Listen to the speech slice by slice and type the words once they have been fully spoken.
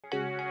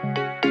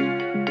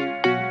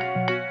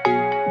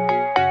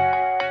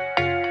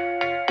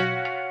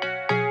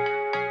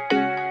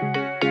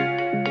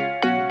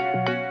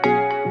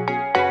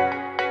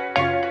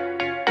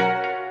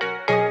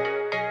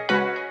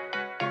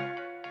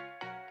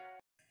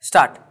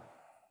Start.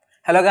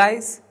 Hello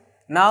guys,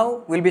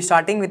 now we will be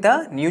starting with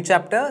a new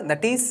chapter,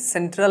 that is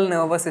central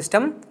nervous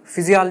system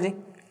physiology.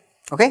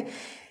 Okay.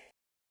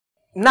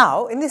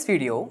 Now in this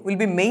video we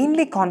will be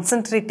mainly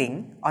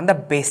concentrating on the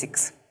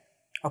basics.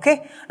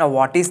 Okay. Now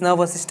what is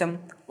nervous system?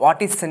 What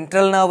is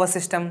central nervous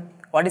system?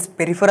 What is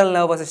peripheral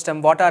nervous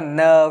system? What are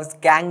nerves,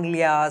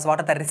 ganglia, what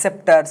are the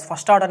receptors,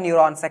 first order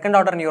neurons, second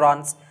order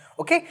neurons?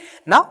 Okay.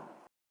 Now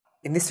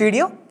in this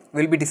video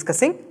we will be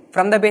discussing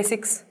from the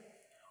basics.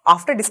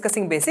 After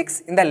discussing basics,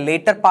 in the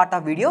later part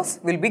of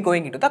videos, we will be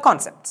going into the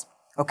concepts.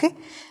 Okay.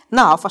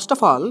 Now, first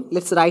of all,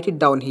 let's write it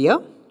down here.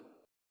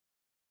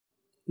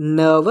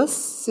 Nervous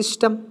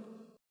system.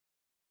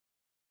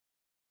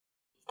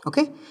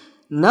 Okay.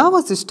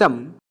 Nervous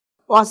system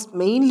was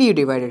mainly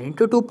divided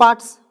into two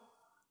parts.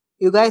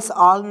 You guys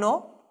all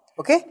know.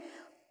 Okay.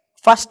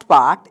 First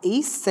part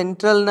is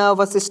central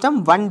nervous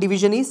system. One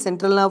division is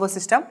central nervous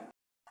system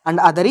and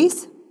other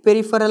is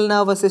peripheral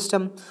nervous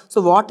system. So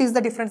what is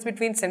the difference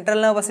between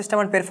central nervous system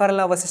and peripheral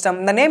nervous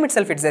system? The name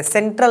itself, it's a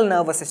central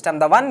nervous system,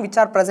 the one which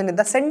are present in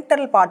the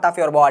central part of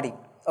your body.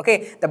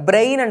 Okay, the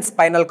brain and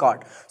spinal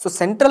cord. So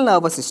central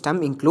nervous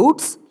system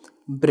includes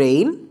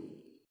brain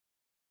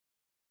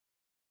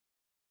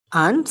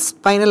and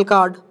spinal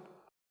cord.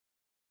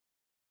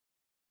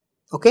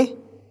 Okay,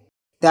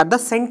 they are the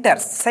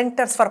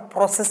centers for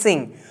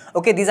processing.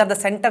 Okay, these are the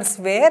centers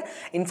where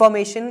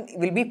information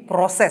will be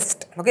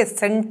processed. Okay,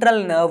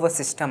 central nervous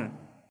system.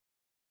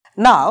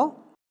 Now,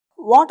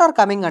 what are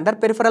coming under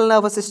peripheral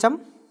nervous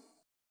system?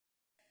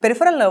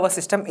 Peripheral nervous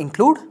system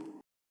include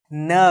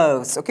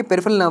nerves. Okay,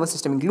 peripheral nervous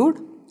system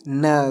include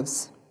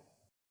nerves.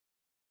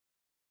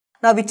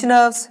 Now, which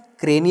nerves?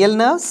 Cranial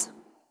nerves.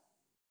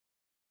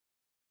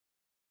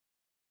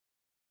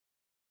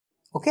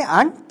 Okay,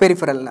 and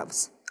peripheral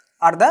nerves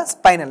are the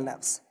spinal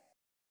nerves.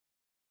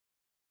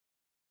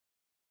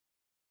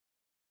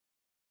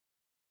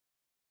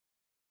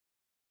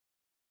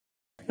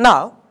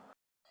 Now,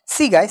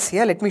 see guys,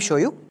 here let me show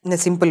you in a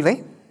simple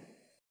way.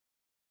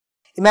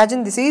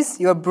 Imagine this is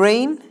your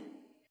brain.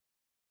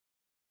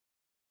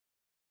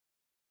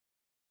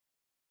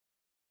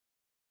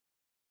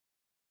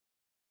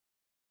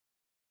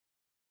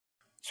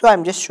 So, I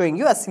am just showing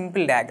you a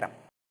simple diagram.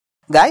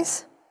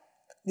 Guys,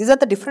 these are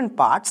the different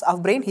parts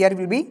of brain. Here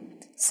will be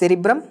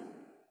cerebrum.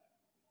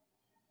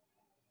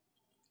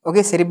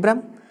 Okay,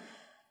 cerebrum,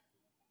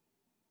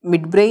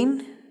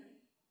 midbrain,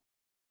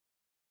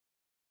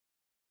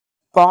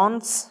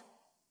 pons,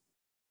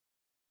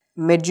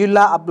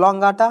 medulla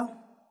oblongata,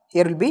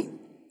 here will be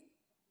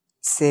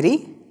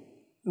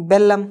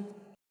cerebellum,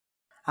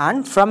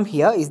 and from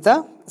here is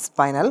the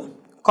spinal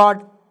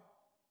cord.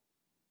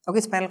 Okay,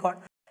 spinal cord.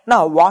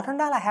 Now, what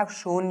and all I have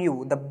shown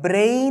you, the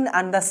brain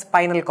and the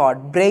spinal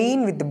cord,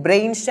 brain with the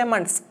brainstem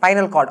and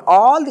spinal cord,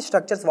 all the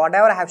structures,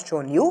 whatever I have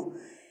shown you,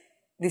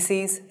 this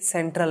is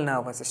central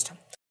nervous system.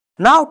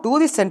 Now, to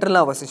this central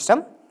nervous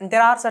system,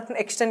 there are certain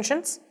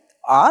extensions,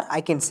 or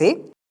I can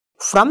say,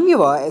 from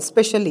your,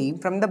 especially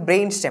from the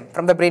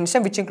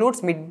brainstem which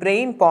includes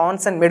midbrain,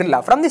 pons and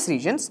medulla, from these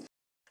regions,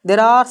 there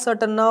are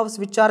certain nerves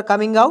which are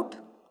coming out.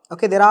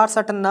 Okay, there are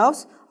certain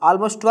nerves,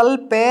 almost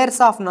 12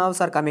 pairs of nerves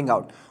are coming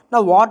out.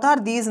 Now, what are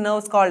these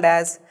nerves called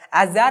as?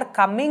 As they are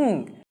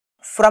coming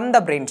from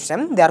the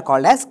brainstem, they are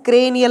called as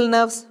cranial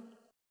nerves.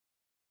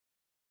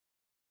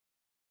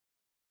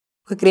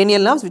 Okay,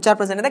 cranial nerves which are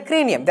present in the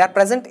cranium, they are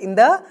present in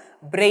the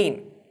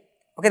brain.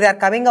 Okay, they are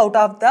coming out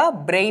of the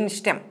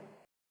brainstem.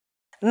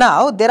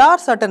 Now, there are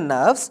certain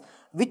nerves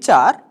which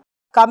are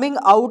coming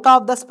out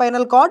of the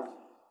spinal cord.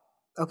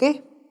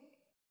 Okay.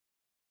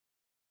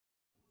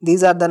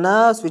 These are the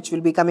nerves which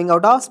will be coming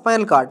out of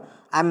spinal cord.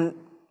 I am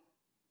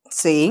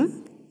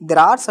saying there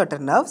are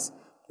certain nerves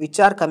which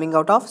are coming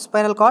out of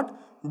spinal cord.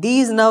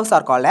 These nerves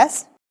are called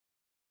as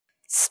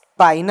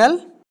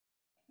spinal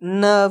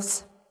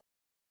nerves.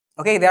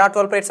 Okay, there are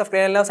 12 pairs of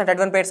cranial nerves and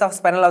 21 pairs of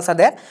spinal nerves are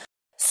there.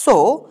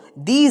 So,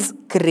 these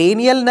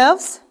cranial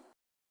nerves,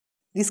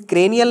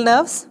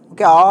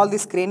 okay, all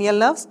these cranial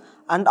nerves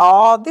and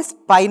all these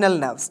spinal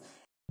nerves,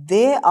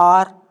 they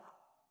are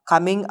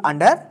coming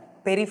under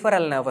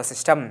peripheral nervous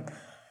system.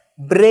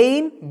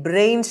 Brain,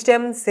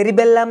 brainstem,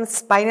 cerebellum,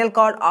 spinal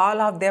cord,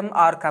 all of them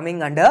are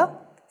coming under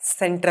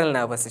central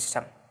nervous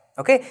system.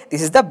 Okay,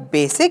 this is the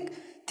basic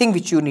thing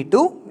which you need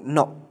to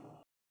know.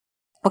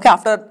 Okay,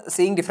 after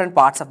seeing different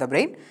parts of the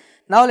brain,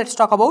 now let's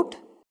talk about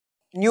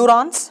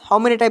neurons. How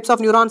many types of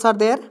neurons are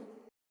there?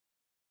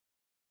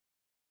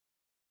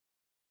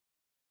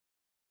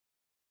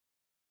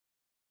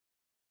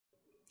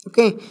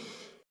 Okay,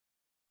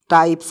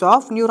 types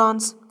of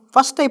neurons.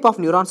 First type of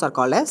neurons are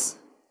called as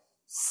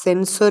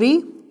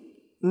sensory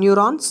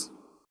neurons.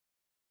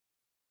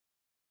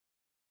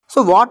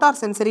 So, what are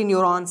sensory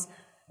neurons?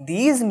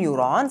 These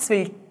neurons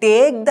will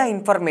take the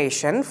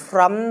information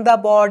from the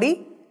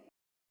body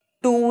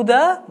to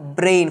the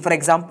brain. For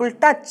example,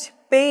 touch,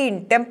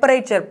 pain,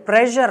 temperature,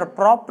 pressure,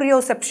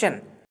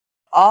 proprioception,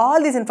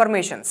 all these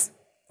informations.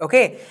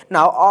 Okay,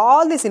 now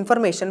all this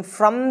information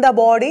from the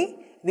body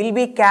will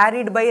be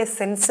carried by a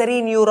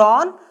sensory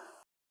neuron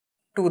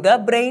to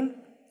the brain.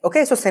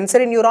 Okay, so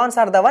sensory neurons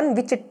are the one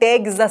which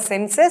takes the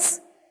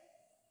senses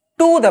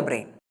to the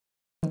brain.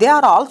 They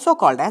are also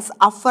called as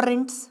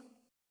afferents.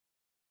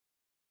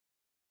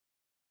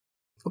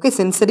 Okay,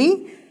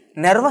 sensory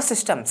nervous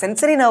system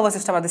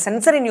or the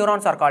sensory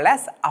neurons are called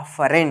as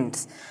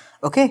afferents.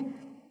 Okay.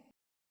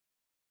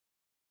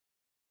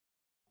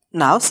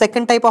 Now,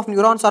 second type of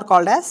neurons are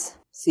called as,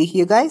 see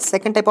here guys,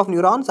 second type of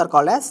neurons are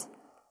called as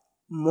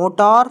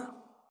motor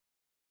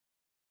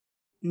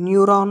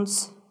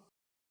neurons.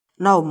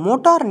 Now,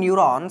 motor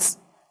neurons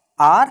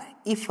are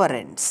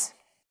efferents.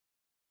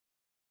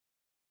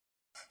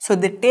 So,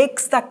 they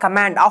takes the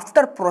command,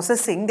 after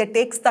processing, they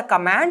takes the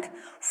command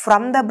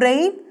from the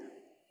brain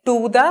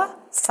to the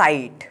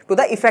site, to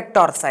the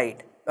effector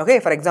site. Okay,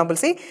 for example,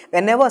 see,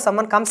 whenever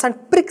someone comes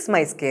and pricks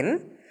my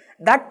skin,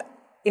 that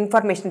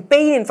information,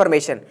 pain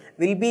information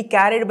will be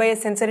carried by a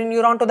sensory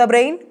neuron to the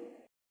brain.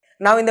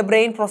 Now, in the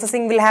brain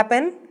processing will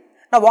happen.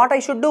 Now, what I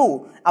should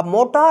do? A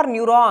motor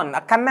neuron,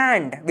 a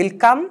command will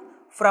come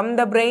from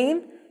the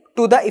brain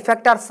to the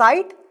effector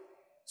site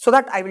so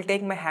that I will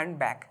take my hand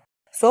back.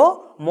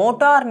 So,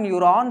 motor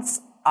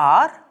neurons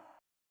are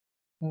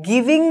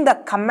giving the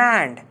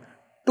command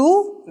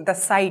to the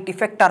site,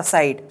 effector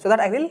site, so that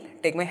I will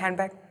take my hand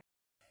back.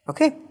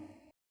 Okay.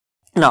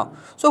 Now,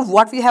 so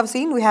what we have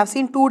seen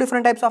two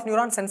different types of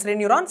neurons, sensory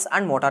neurons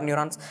and motor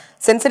neurons.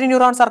 Sensory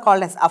neurons are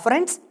called as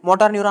afferents,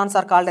 motor neurons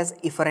are called as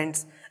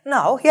efferents.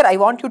 Now, here I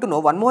want you to know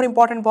one more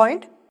important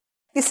point.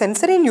 The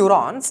sensory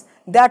neurons,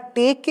 they are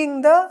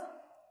taking the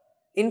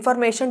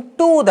information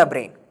to the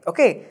brain.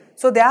 Okay.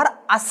 So, they are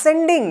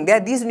ascending,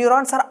 these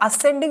neurons are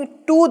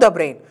ascending to the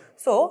brain.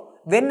 So,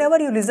 whenever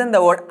you listen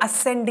the word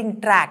ascending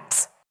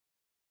tracts,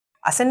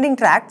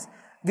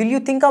 will you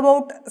think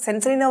about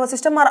sensory nervous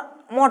system or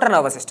motor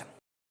nervous system?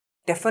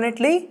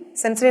 Definitely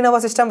sensory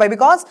nervous system. Why?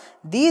 Because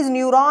these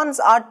neurons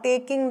are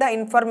taking the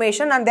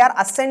information and they are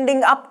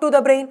ascending up to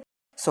the brain.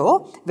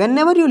 So,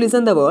 whenever you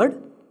listen the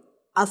word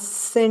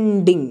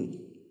ascending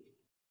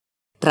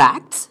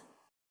tracts,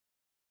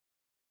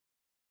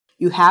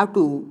 you have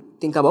to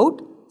think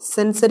about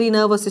sensory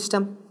nervous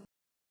system.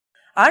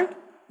 And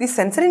the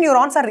sensory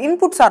neurons are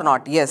inputs or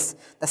not? Yes,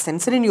 the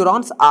sensory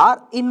neurons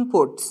are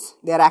inputs.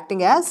 They are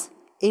acting as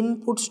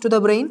inputs to the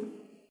brain.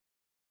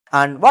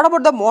 And what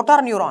about the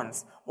motor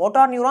neurons?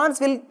 Motor neurons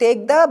will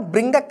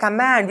bring the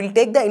command, will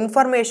take the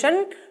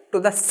information to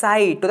the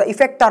site, to the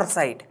effector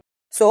site.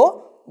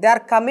 So, they are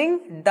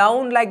coming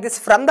down like this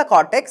from the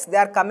cortex, they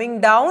are coming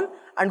down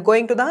and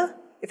going to the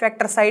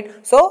effector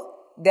site. So,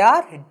 they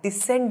are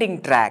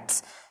descending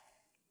tracts.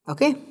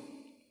 Okay.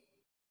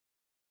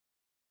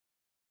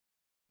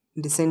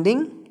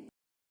 Descending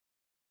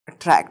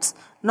tracts.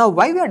 Now,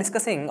 why we are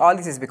discussing all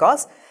this is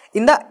because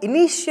in the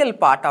initial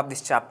part of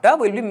this chapter,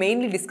 we will be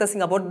mainly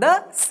discussing about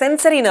the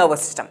sensory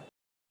nervous system,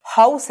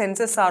 how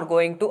senses are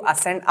going to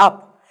ascend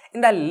up.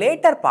 In the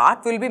later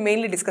part, we will be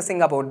mainly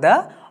discussing about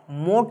the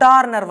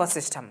motor nervous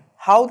system,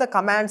 how the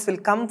commands will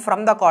come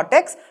from the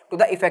cortex to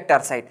the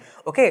effector site.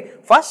 Okay,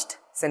 first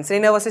sensory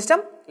nervous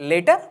system,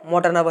 later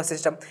motor nervous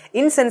system.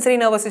 In sensory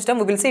nervous system,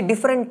 we will see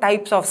different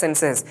types of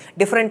senses,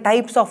 different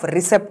types of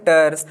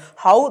receptors,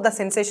 how the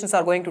sensations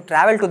are going to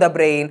travel to the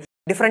brain,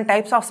 different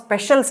types of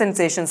special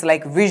sensations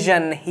like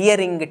vision,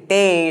 hearing,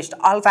 taste,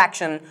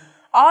 olfaction.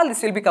 All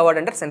this will be covered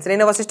under sensory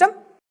nervous system.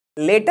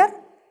 Later,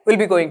 we will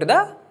be going to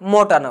the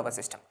motor nervous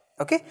system.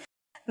 Okay.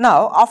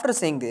 Now, after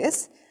saying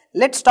this,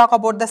 let's talk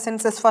about the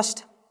senses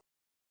first.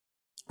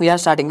 We are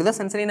starting with the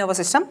sensory nervous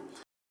system.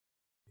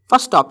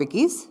 First topic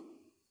is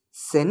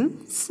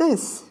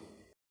senses.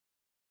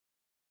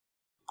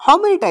 How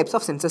many types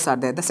of senses are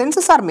there? The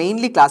senses are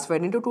mainly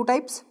classified into two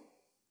types.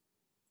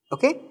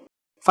 Okay.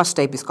 First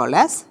type is called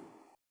as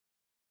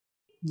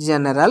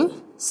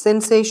general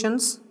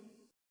sensations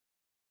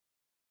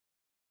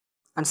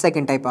and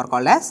second type are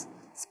called as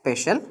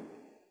special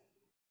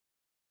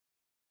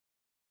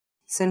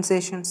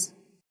sensations.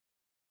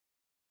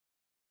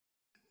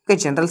 Okay,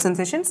 general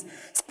sensations,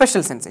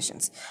 special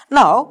sensations.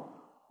 Now,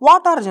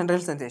 what are general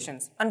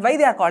sensations and why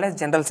they are called as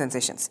general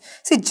sensations?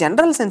 See,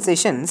 general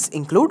sensations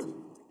include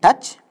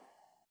touch,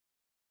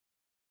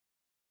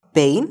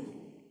 pain,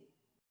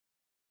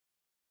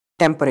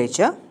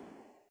 temperature,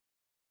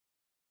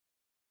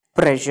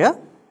 pressure.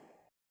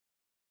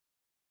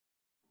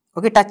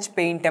 Okay, touch,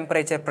 pain,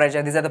 temperature,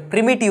 pressure, these are the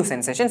primitive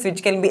sensations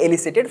which can be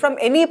elicited from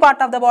any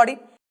part of the body.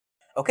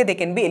 Okay, they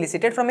can be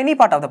elicited from any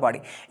part of the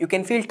body. You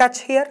can feel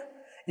touch here,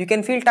 you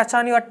can feel touch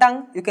on your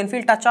tongue, you can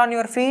feel touch on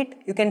your feet,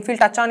 you can feel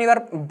touch on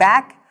your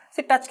back.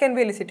 See, touch can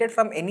be elicited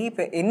from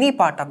any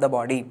part of the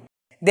body.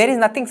 There is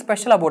nothing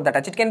special about the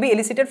touch. It can be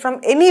elicited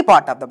from any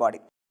part of the body.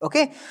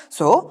 Okay,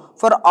 so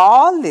for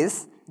all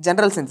these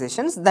general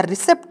sensations, the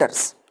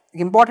receptors,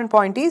 the important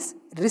point is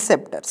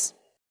receptors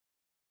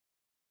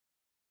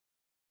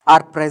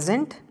are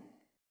present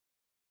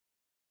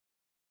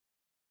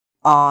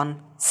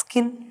on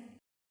skin.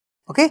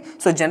 Okay,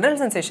 so general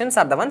sensations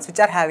are the ones which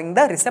are having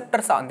the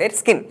receptors on their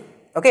skin.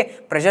 Okay,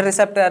 pressure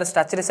receptors,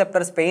 touch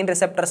receptors, pain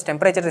receptors,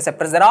 temperature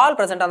receptors, they are all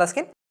present on the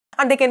skin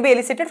and they can be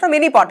elicited from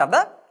any part of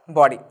the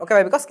body. Okay,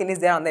 why? Because skin is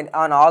there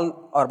on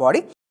all our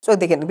body, so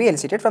they can be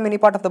elicited from any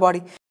part of the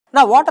body.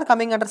 Now, what are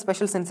coming under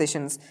special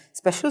sensations?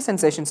 Special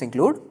sensations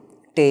include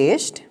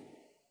taste.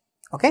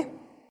 Okay,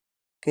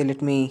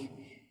 let me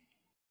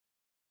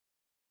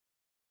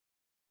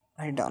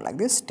write down like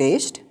this: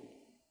 taste,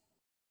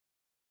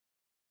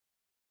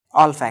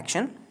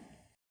 olfaction,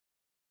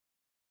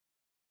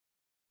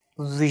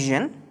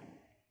 vision,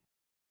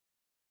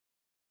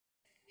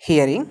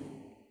 hearing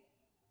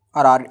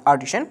or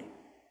audition,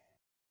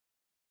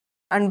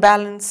 and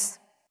balance.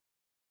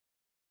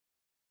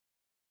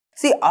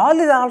 See, all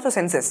these are also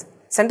senses.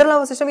 Central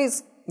nervous system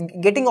is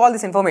getting all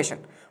this information,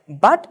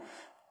 but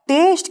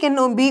taste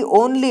can be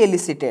only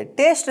elicited.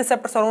 Taste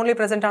receptors are only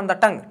present on the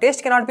tongue.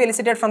 Taste cannot be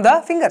elicited from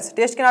the fingers.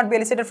 Taste cannot be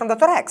elicited from the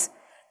thorax.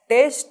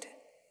 Taste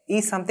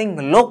is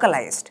something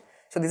localized.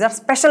 So these are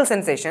special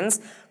sensations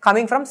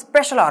coming from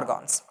special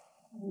organs.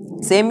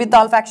 Same with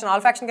olfaction.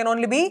 Olfaction can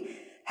only be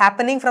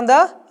happening from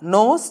the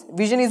nose.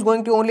 Vision is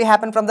going to only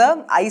happen from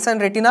the eyes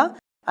and retina.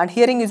 And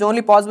hearing is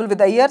only possible with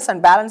the ears, and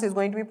balance is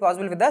going to be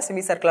possible with the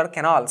semicircular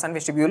canals and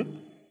vestibule.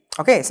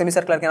 Okay,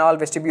 semicircular canal,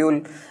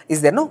 vestibule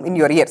is there, no, in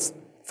your ears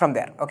from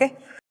there. Okay.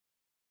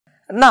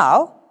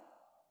 Now,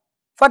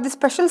 for the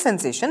special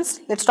sensations,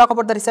 let's talk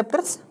about the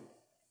receptors.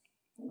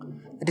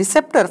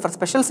 Receptor for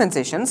special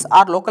sensations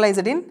are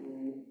localized in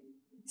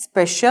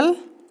special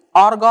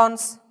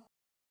organs.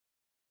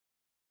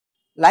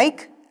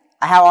 Like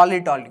I have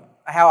already told you.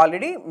 I have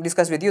already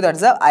discussed with you,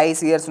 that's the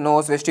eyes, ears,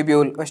 nose,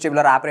 vestibule,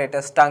 vestibular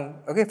apparatus, tongue,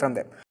 okay, from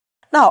there.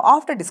 Now,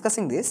 after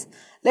discussing this,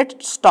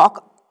 let's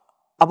talk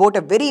about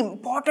a very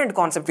important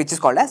concept which is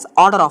called as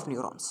order of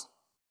neurons.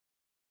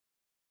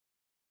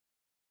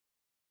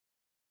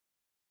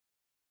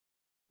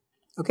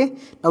 Okay,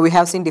 now we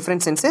have seen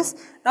different senses.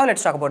 Now,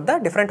 let's talk about the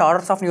different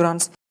orders of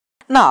neurons.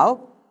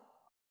 Now,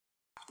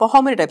 for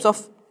how many types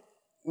of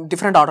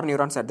different order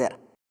neurons are there?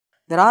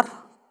 There are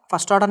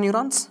first order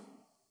neurons.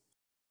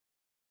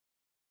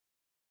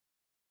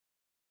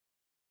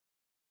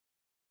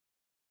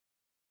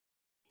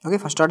 Okay,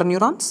 first order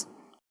neurons,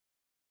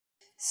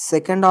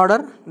 second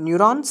order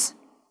neurons,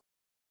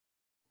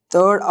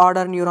 third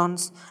order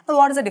neurons. Now,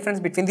 what is the difference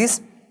between these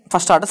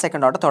first order,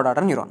 second order, third order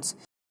neurons?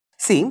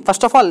 See,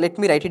 first of all, let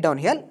me write it down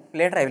here.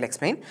 Later I will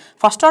explain.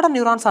 First order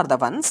neurons are the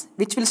ones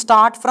which will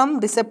start from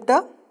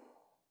receptor.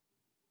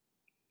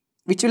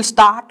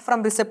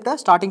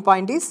 Starting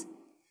point is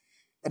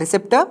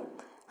receptor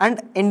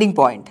and ending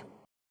point.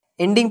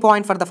 Ending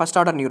point for the first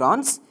order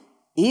neurons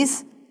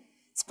is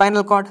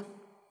spinal cord.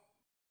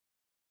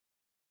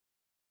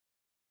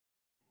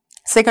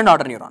 Second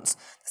order neurons.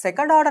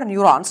 Second order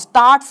neuron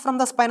starts from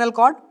the spinal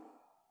cord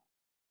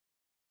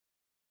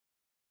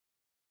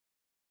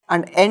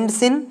and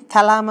ends in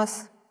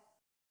thalamus.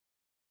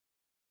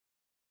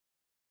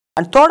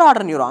 And third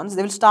order neurons,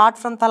 they will start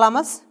from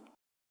thalamus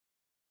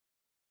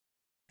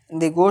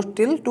and they go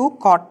till to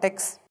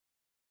cortex.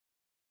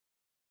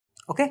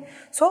 Okay.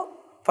 So,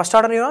 first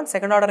order neurons,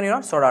 second order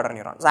neurons, third order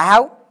neurons. I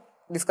have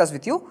discussed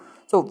with you.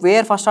 So,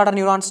 where first order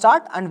neurons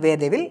start and where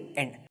they will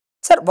end.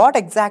 Sir, what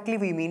exactly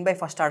we mean by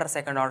first order,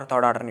 second order,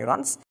 third order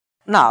neurons?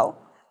 Now,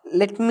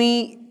 let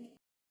me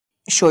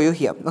show you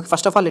here. Okay,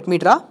 first of all, let me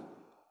draw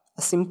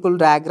a simple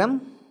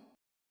diagram.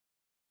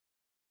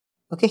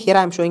 Okay, here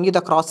I am showing you the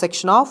cross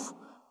section of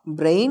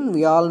brain.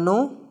 We all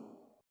know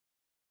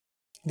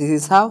this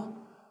is how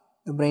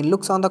the brain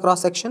looks on the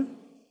cross section.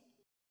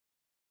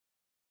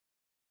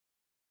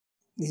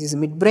 This is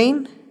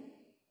midbrain.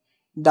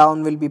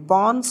 Down will be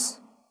pons,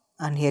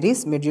 and here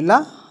is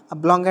medulla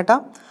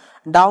oblongata.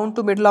 Down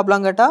to medulla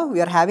oblongata,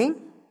 we are having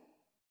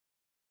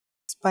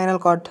spinal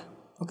cord.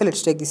 Okay,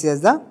 let's take this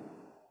as the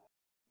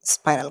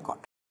spinal cord.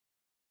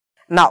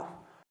 Now,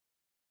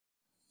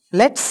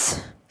 let's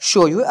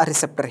show you a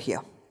receptor here.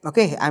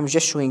 Okay, I am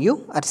just showing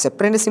you a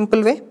receptor in a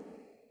simple way.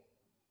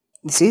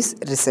 This is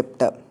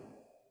receptor.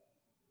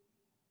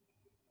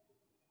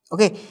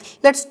 Okay,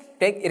 let's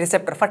take a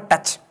receptor for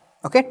touch.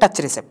 Okay, touch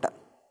receptor.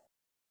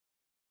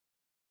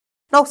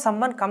 Now,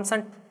 someone comes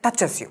and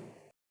touches you.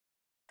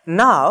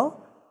 Now,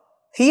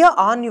 here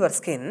on your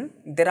skin,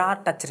 there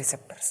are touch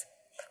receptors.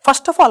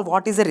 First of all,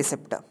 what is a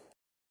receptor?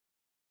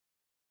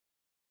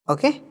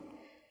 Okay,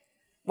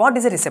 what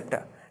is a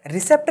receptor?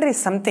 Receptor is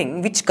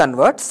something which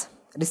converts,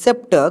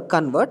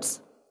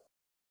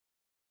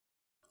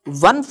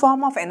 one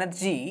form of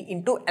energy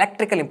into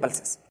electrical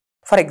impulses.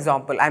 For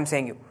example, I am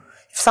saying you,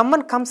 if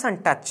someone comes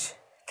and touch,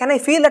 can I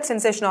feel that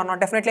sensation or not?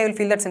 Definitely I will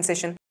feel that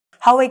sensation.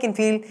 How I can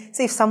feel?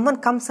 See, if someone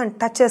comes and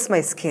touches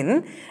my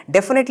skin,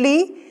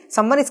 definitely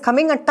someone is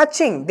coming and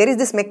touching. There is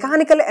this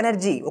mechanical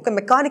energy. Okay,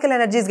 mechanical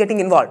energy is getting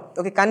involved.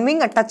 Okay,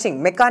 coming and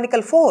touching,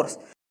 mechanical force.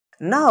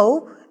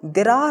 Now,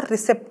 there are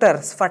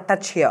receptors for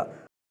touch here.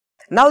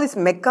 Now, this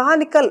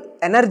mechanical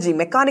energy,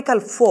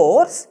 mechanical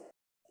force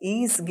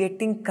is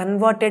getting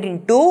converted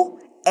into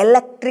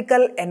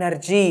electrical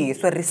energy.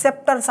 So,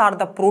 receptors are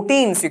the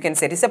proteins, you can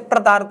say.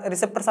 Receptors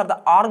are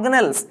the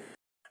organelles.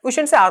 We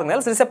shouldn't say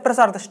organelles. Receptors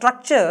are the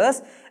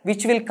structures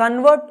which will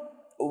convert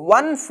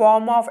one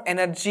form of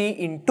energy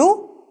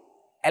into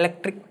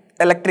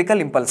electrical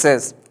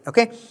impulses.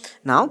 Okay,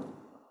 now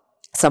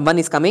someone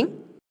is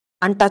coming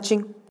and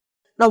touching.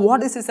 Now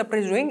what this receptor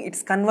is doing?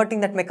 It's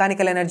converting that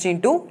mechanical energy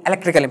into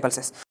electrical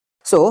impulses.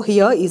 So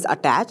here is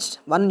attached,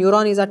 one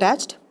neuron is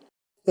attached.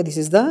 Okay, this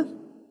is the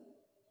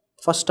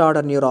first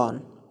order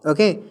neuron.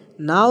 Okay,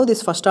 now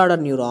this first order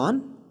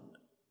neuron,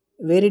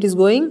 where it is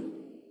going?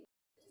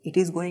 It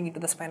is going into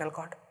the spinal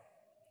cord.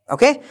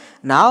 Okay,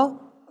 now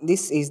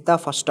this is the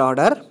first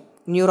order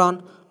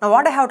neuron. Now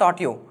what I have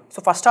taught you?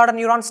 So first order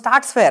neuron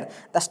starts where?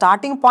 The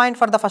starting point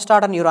for the first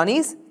order neuron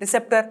is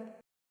receptor.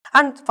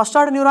 And first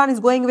order neuron is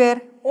going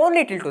where?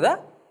 Only till to the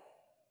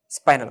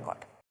spinal cord.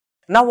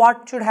 Now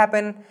what should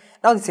happen?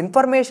 Now this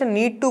information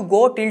need to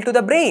go till to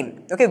the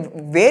brain. Okay,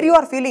 where you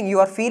are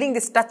feeling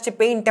this touch,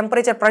 pain,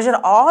 temperature, pressure,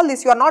 all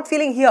this you are not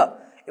feeling here.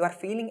 You are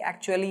feeling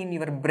actually in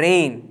your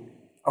brain.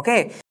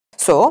 Okay,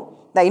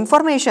 so the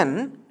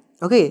information,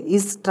 okay,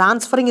 is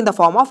transferring in the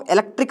form of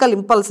electrical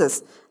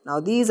impulses. Now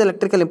these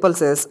electrical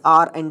impulses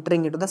are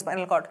entering into the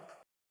spinal cord.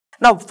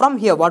 Now from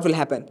here what will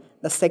happen?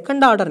 The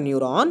second order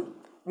neuron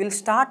will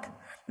start.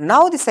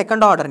 Now the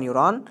second order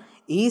neuron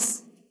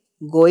is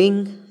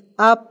going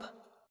up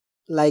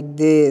like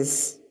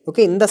this.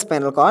 Okay, in the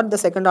spinal cord the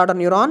second order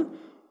neuron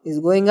is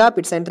going up,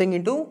 it's entering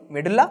into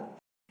medulla,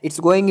 it's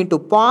going into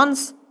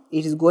pons,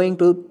 it is going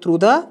to through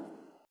the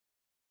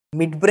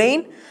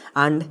midbrain,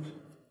 and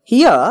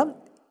here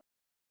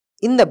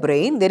in the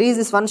brain there is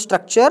this one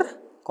structure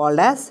called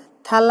as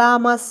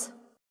thalamus.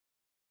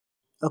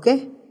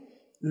 Okay,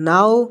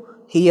 now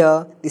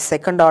here the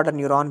second order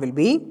neuron will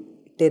be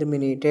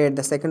terminated.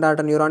 The second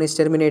order neuron is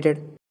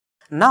terminated.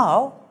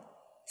 Now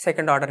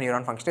second order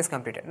neuron function is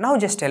completed. Now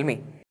just tell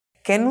me,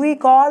 can we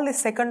call the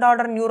second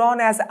order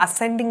neuron as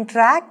ascending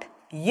tract?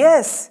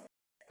 Yes.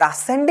 The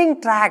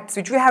ascending tracts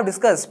which we have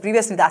discussed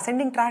previously, the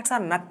ascending tracts are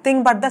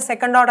nothing but the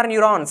second order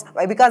neurons.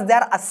 Why? Because they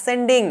are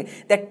ascending,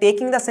 they are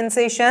taking the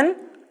sensation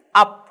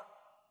up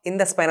in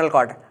the spinal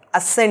cord,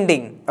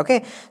 ascending.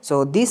 Okay,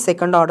 so these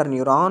second order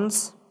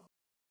neurons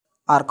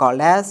are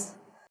called as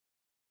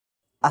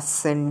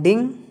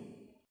ascending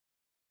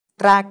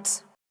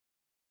tracts.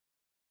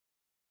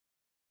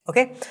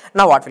 Okay,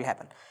 now what will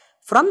happen?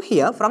 From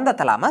here, from the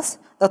thalamus,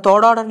 the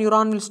third order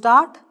neuron will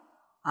start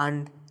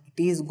and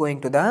it is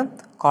going to the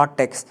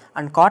cortex,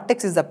 and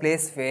cortex is the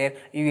place where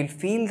you will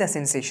feel the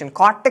sensation.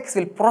 Cortex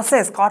will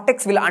process,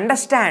 cortex will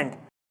understand.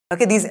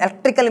 Okay, these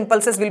electrical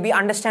impulses will be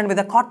understood with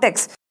the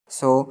cortex.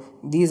 So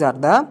these are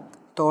the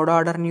third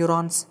order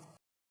neurons.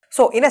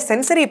 So in a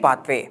sensory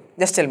pathway,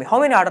 just tell me how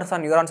many orders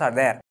of neurons are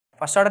there?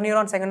 First order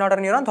neuron, second order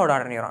neuron, third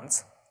order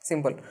neurons.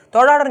 Simple.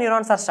 Third order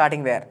neurons are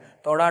starting where?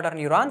 Third order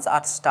neurons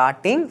are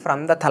starting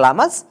from the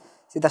thalamus.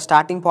 See, the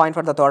starting point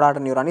for the third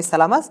order neuron is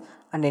thalamus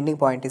and ending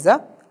point is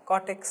the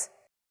cortex.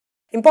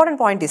 Important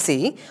point is,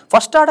 see,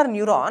 first order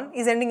neuron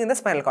is ending in the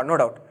spinal cord, no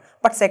doubt.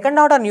 But second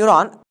order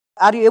neuron,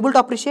 are you able to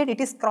appreciate?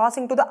 It is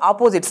crossing to the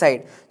opposite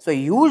side. So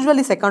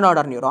usually second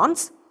order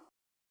neurons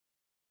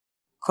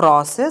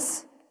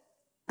crosses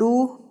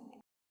to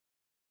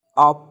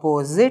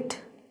opposite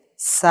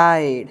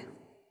side.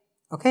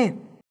 Okay,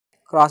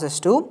 crosses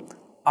to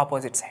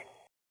opposite side.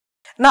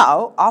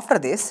 Now after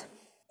this,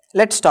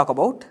 let's talk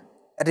about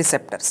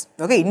receptors.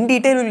 Okay, in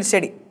detail we will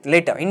study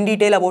later, in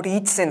detail about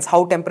each sense,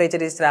 how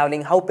temperature is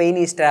traveling, how pain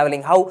is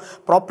traveling, how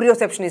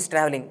proprioception is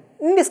traveling.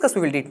 In discuss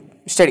we will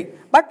study,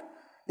 but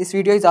this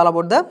video is all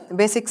about the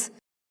basics.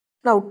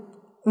 Now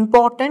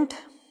important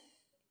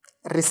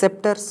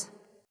receptors.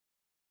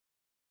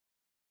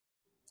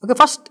 Okay,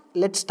 first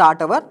let's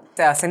start our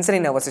sensory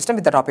nervous system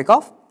with the topic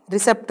of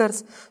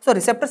receptors. So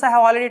receptors I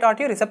have already taught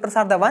you. Receptors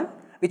are the one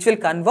which will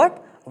convert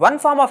one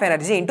form of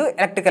energy into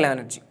electrical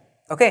energy.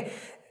 Okay,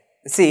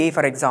 see,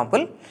 for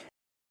example,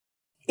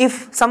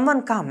 if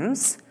someone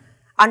comes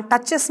and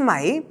touches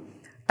my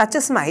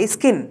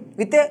skin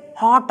with a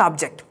hot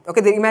object. Okay,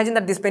 they imagine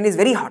that this pen is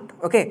very hot.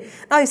 Okay,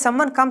 now if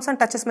someone comes and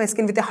touches my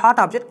skin with a hot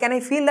object, can I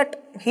feel that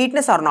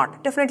heatness or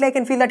not? Definitely I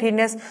can feel that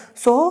heatness.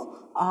 So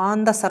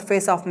on the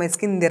surface of my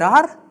skin there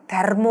are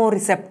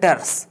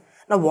thermoreceptors.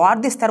 Now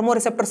what these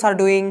thermoreceptors are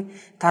doing?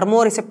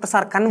 Thermoreceptors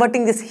are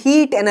converting this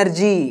heat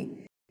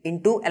energy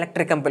into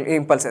electrical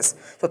impulses.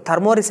 So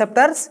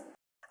thermoreceptors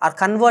are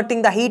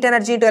converting the heat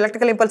energy into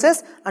electrical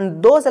impulses,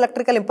 and those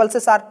electrical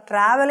impulses are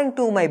traveling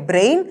to my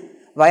brain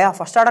via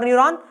first order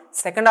neuron,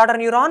 second order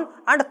neuron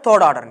and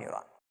third order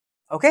neuron.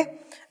 Okay.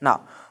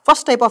 Now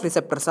first type of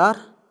receptors are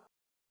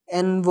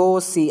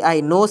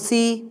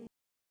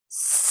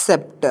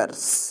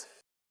nociceptors.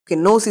 Okay,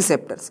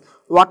 nociceptors.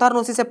 What are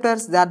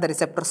nociceptors? They are the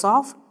receptors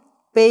of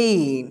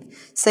pain.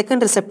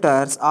 Second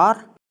receptors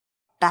are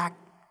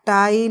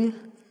tactile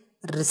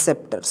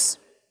receptors.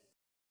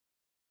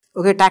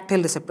 Okay,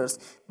 tactile receptors.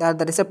 They are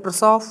the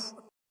receptors of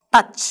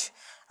touch.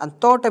 And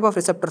third type of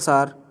receptors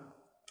are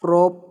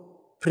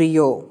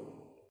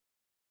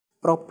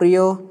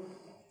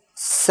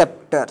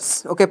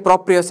proprioceptors. Okay,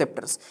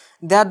 proprioceptors.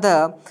 They are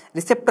the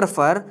receptor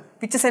for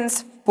which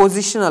sense?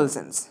 Positional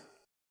sense.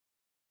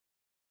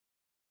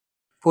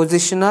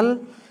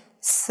 Positional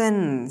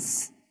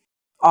sense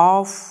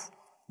of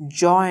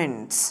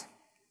joints.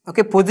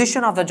 okay,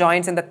 position of the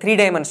joints in the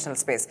three-dimensional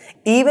space.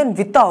 Even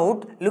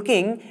without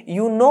looking,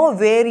 you know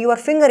where your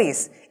finger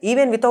is.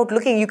 Even without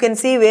looking, you can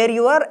see where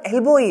your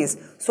elbow is.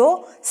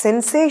 So,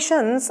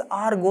 sensations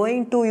are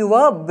going to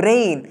your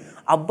brain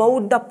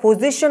about the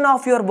position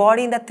of your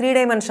body in the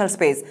three-dimensional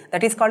space.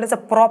 That is called as a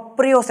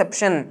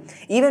proprioception.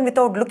 Even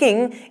without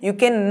looking, you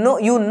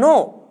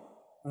know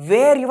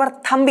where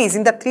your thumb is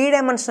in the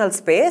three-dimensional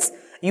space.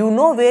 You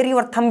know where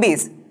your thumb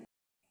is.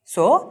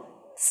 So,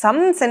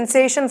 some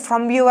sensation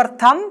from your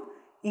thumb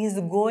is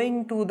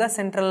going to the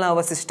central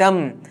nervous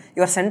system.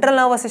 Your central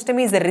nervous system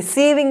is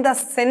receiving the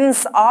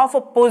sense of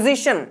a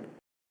position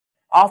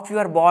of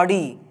your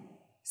body.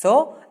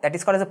 So, that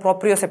is called as a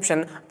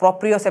proprioception.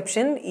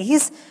 Proprioception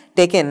is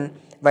taken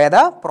by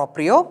the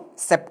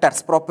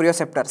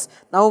proprioceptors.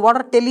 Now, what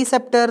are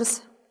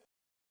teleceptors?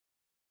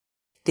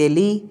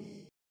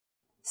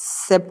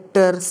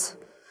 Teleceptors.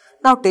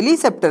 Now,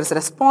 teleceptors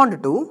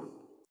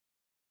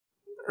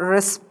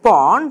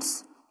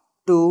responds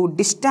to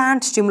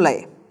distant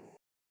stimuli.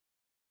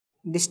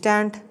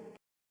 Distant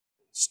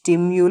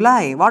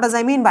stimuli. What does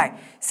I mean by?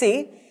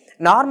 See,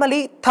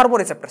 normally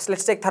thermoreceptors.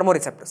 Let's take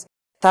thermoreceptors.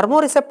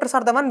 Thermoreceptors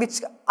are the one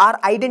which are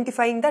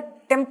identifying the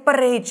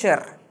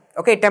temperature.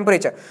 Okay,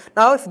 temperature.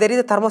 Now, if there is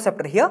a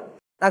thermoreceptor here,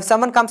 now if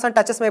someone comes and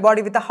touches my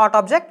body with a hot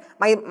object,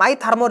 my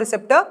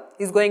thermoreceptor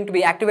is going to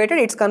be activated.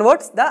 It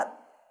converts the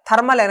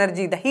thermal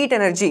energy, the heat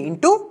energy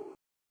into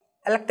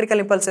electrical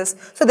impulses.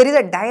 So, there is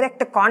a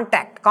direct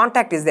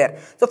contact is there.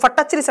 So, for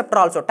touch receptor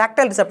also,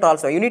 tactile receptor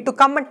also, you need to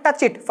come and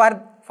touch it for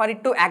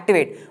it to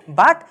activate.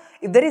 But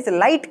if there is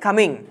light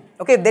coming,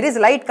 okay, if there is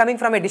light coming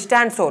from a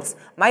distant source,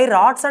 my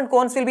rods and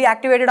cones will be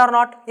activated or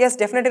not? Yes,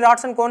 definitely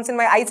rods and cones in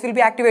my eyes will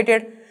be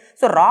activated.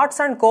 So, rods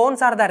and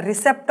cones are the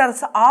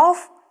receptors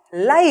of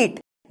light.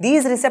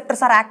 These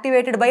receptors are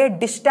activated by a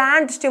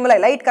distant stimuli,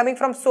 light coming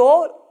from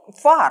so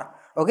far.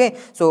 Okay,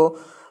 so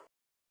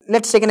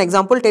let's take an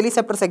example,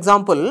 teleceptors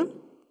example.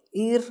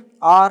 Here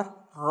are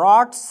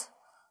rods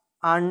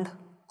and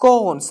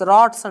cones.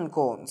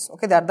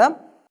 Okay, they are the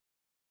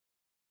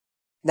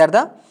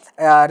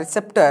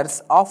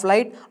receptors of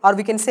light, or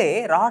we can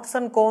say rods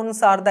and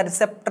cones are the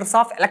receptors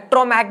of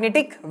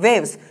electromagnetic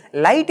waves.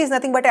 Light is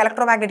nothing but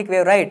electromagnetic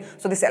wave, right?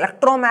 So, this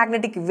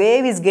electromagnetic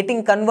wave is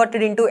getting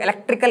converted into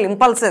electrical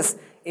impulses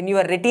in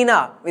your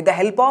retina with the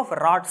help of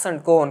rods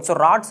and cones. So,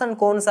 rods and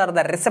cones are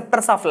the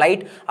receptors of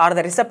light, or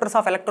the receptors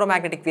of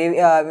electromagnetic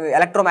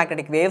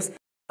waves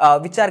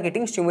which are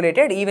getting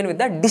stimulated even with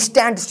the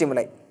distant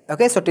stimuli.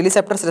 Okay, so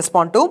teleceptors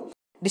respond to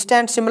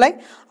distant stimuli.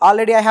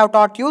 Already I have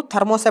taught you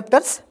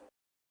thermoceptors.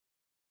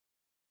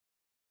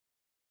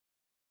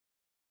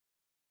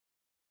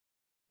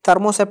 Now,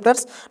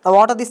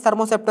 what are these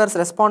thermoceptors?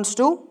 Responds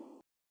to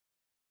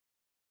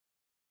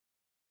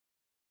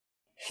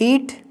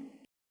heat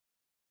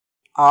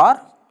or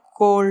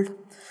cold.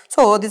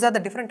 So, these are the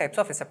different types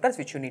of receptors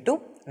which you need to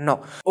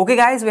know. Okay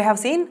guys, we have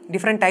seen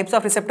different types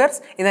of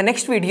receptors. In the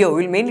next video,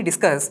 we will mainly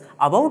discuss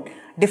about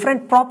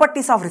different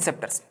properties of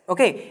receptors.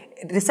 Okay,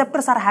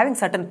 receptors are having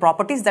certain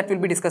properties that will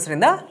be discussed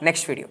in the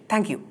next video.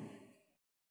 Thank you.